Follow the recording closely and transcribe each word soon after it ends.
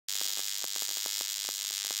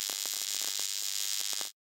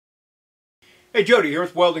Hey, Jody here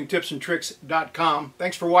with weldingtipsandtricks.com.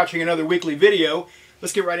 Thanks for watching another weekly video.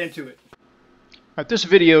 Let's get right into it. Alright, this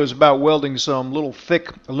video is about welding some little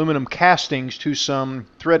thick aluminum castings to some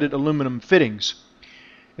threaded aluminum fittings.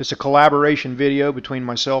 It's a collaboration video between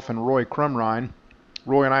myself and Roy Crumrine.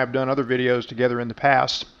 Roy and I have done other videos together in the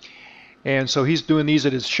past. And so he's doing these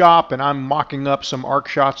at his shop, and I'm mocking up some arc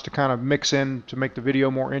shots to kind of mix in to make the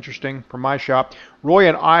video more interesting for my shop. Roy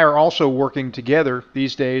and I are also working together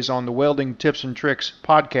these days on the Welding Tips and Tricks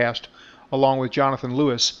podcast, along with Jonathan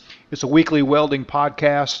Lewis. It's a weekly welding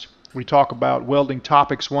podcast. We talk about welding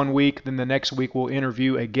topics one week, then the next week we'll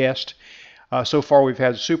interview a guest. So far we've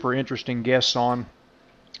had super interesting guests on,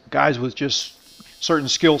 guys with just certain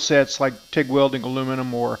skill sets like Tig Welding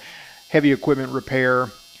Aluminum or heavy equipment repair.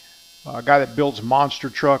 A guy that builds monster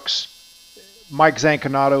trucks, Mike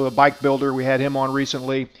Zanconato, a bike builder. We had him on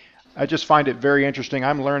recently. I just find it very interesting.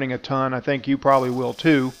 I'm learning a ton. I think you probably will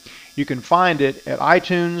too. You can find it at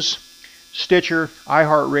iTunes, Stitcher,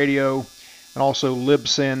 iHeartRadio, and also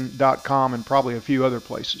libsyn.com and probably a few other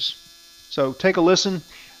places. So take a listen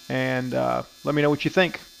and let me know what you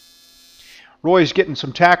think. Roy's getting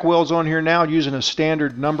some tack welds on here now using a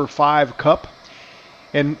standard number 5 cup.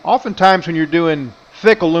 And oftentimes when you're doing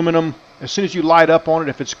thick aluminum, as soon as you light up on it,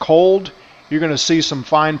 if it's cold, you're going to see some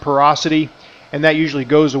fine porosity, and that usually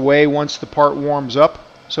goes away once the part warms up.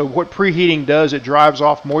 So what preheating does, it drives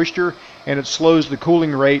off moisture and it slows the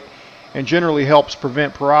cooling rate and generally helps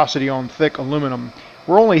prevent porosity on thick aluminum.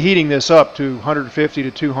 We're only heating this up to 150 to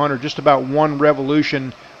 200, just about 1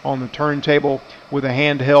 revolution on the turntable with a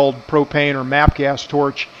handheld propane or MAP gas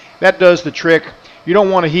torch. That does the trick. You don't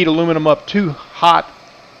want to heat aluminum up too hot,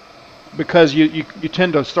 because you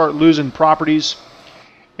tend to start losing properties,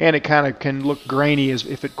 and it kind of can look grainy as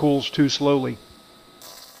if it cools too slowly.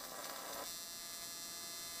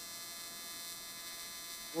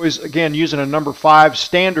 Always again using a number 5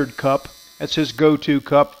 standard cup. That's his go-to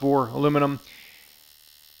cup for aluminum.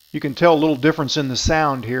 You can tell a little difference in the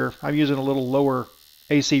sound here. I'm using a little lower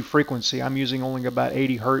AC frequency. I'm using only about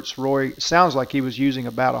 80 hertz. Roy sounds like he was using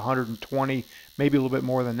about 120, maybe a little bit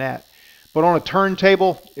more than that. But on a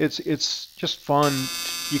turntable, it's just fun.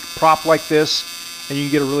 You can prop like this, and you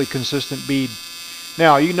can get a really consistent bead.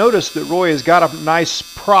 Now, you notice that Roy has got a nice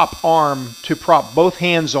prop arm to prop both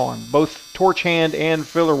hands on, both torch hand and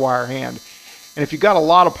filler wire hand. And if you've got a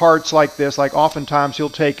lot of parts like this, like oftentimes he'll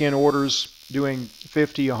take in orders doing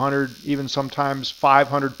 50, 100, even sometimes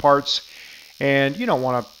 500 parts, and you don't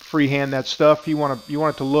want to freehand that stuff. You want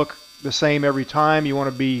it to look the same every time. You want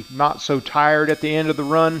to be not so tired at the end of the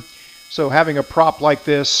run. So having a prop like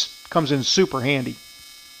this comes in super handy.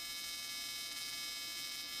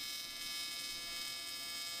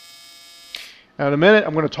 Now in a minute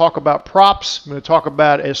I'm going to talk about props. I'm going to talk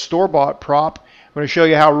about a store-bought prop. I'm going to show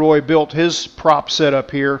you how Roy built his prop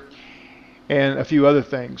setup here and a few other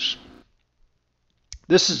things.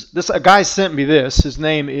 A guy sent me this. His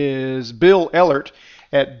name is Bill Ellert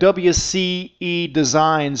at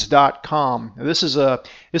wcedesigns.com. Now this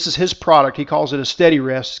is his product. He calls it a steady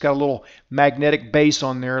rest. It's got a little magnetic base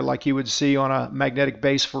on there, like you would see on a magnetic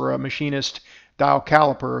base for a machinist dial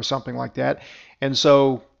caliper or something like that. And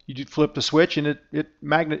so you flip the switch, and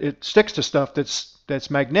it sticks to stuff that's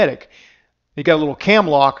magnetic. You got a little cam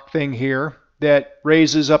lock thing here that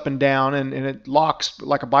raises up and down, and it locks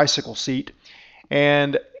like a bicycle seat.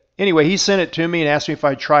 And anyway, he sent it to me and asked me if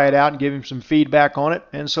I'd try it out and give him some feedback on it,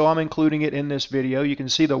 and so I'm including it in this video. You can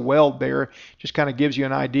see the weld there. Just kind of gives you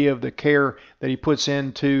an idea of the care that he puts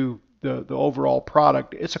into the overall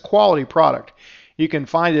product. It's a quality product. You can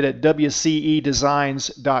find it at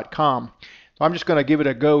wcedesigns.com. So I'm just going to give it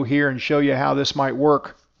a go here and show you how this might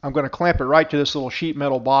work. I'm going to clamp it right to this little sheet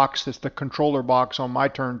metal box. That's the controller box on my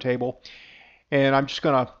turntable. And I'm just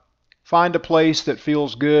going to find a place that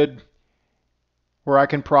feels good, where I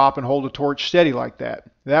can prop and hold a torch steady like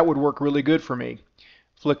that. That would work really good for me.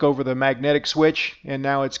 Flick over the magnetic switch, and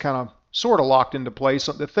now it's kind of sort of locked into place.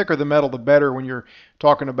 The thicker the metal, the better when you're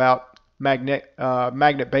talking about magnet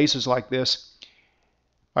bases like this.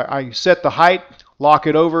 I set the height, lock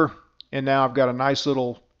it over, and now I've got a nice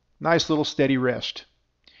little steady rest.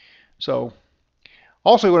 So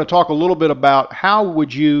also I want to talk a little bit about how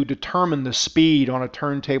would you determine the speed on a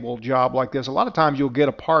turntable job like this. A lot of times you'll get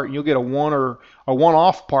a part and you'll get a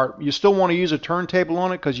one-off part. You still want to use a turntable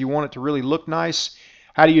on it because you want it to really look nice.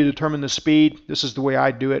 How do you determine the speed? This is the way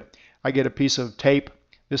I do it. I get a piece of tape.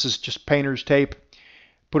 This is just painter's tape.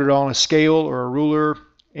 Put it on a scale or a ruler,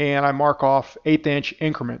 and I mark off 1/8 inch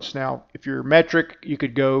increments. Now if you're metric, you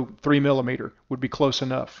could go 3 millimeter, would be close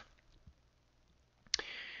enough.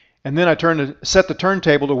 And then I set the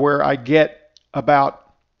turntable to where I get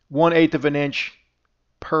about 1/8 of an inch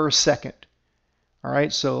per second. All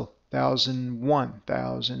right, so 1001,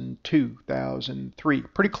 1002, 1003,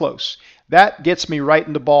 pretty close. That gets me right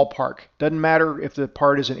in the ballpark. Doesn't matter if the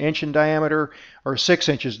part is an inch in diameter or 6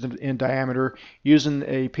 inches in diameter. Using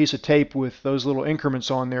a piece of tape with those little increments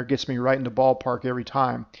on there gets me right in the ballpark every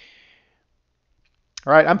time.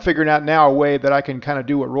 All right, I'm figuring out now a way that I can kind of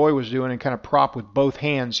do what Roy was doing and kind of prop with both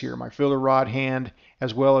hands here, my filler rod hand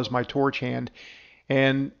as well as my torch hand.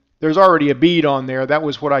 And there's already a bead on there. That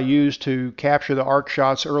was what I used to capture the arc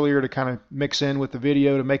shots earlier to kind of mix in with the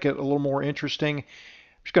video to make it a little more interesting. I'm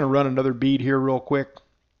just going to run another bead here real quick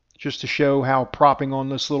just to show how propping on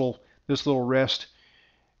this little rest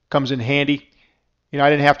comes in handy. You know, I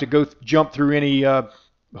didn't have to jump through any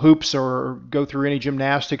hoops or go through any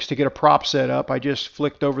gymnastics to get a prop set up. I just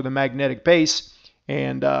flicked over the magnetic base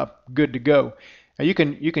and good to go. Now you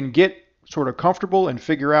can get sort of comfortable and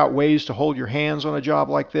figure out ways to hold your hands on a job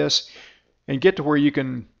like this and get to where you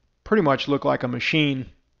can pretty much look like a machine.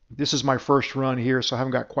 This is my first run here, so I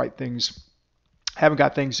haven't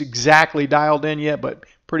got things exactly dialed in yet, but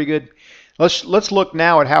pretty good. Let's look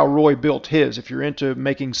now at how Roy built his. If you're into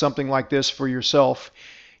making something like this for yourself,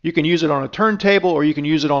 you can use it on a turntable or you can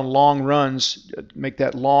use it on long runs, make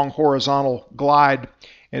that long horizontal glide,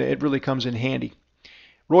 and it really comes in handy.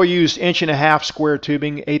 Roy used 1.5 inch square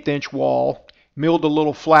tubing, 1/8 inch wall, milled a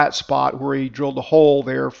little flat spot where he drilled a hole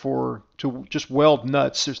there to just weld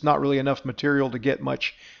nuts. There's not really enough material to get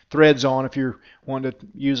much threads on if you're wanting to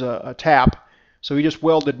use a tap. So he just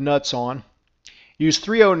welded nuts on. Used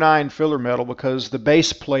 309 filler metal because the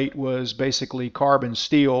base plate was basically carbon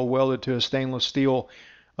steel welded to a stainless steel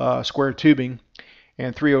square tubing,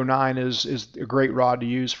 and 309 is a great rod to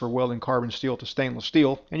use for welding carbon steel to stainless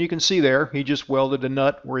steel. And you can see there he just welded a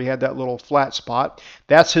nut where he had that little flat spot.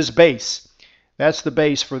 That's his base. That's the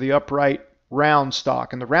base for the upright round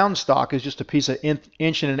stock, and the round stock is just a piece of 1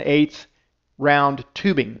 1/8 round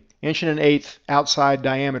tubing, 1 1/8 outside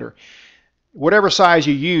diameter. Whatever size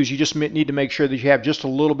you use, you just need to make sure that you have just a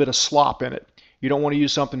little bit of slop in it. You don't want to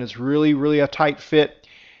use something that's really a tight fit.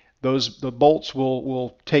 The bolts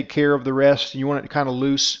will take care of the rest. You want it kind of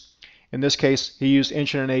loose. In this case, he used 1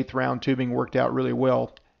 1/8 round tubing, worked out really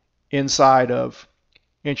well inside of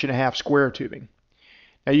 1.5 inch square tubing.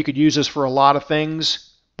 Now you could use this for a lot of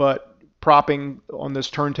things, but propping on this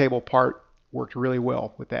turntable part worked really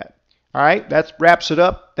well with that. All right, that wraps it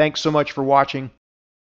up. Thanks so much for watching.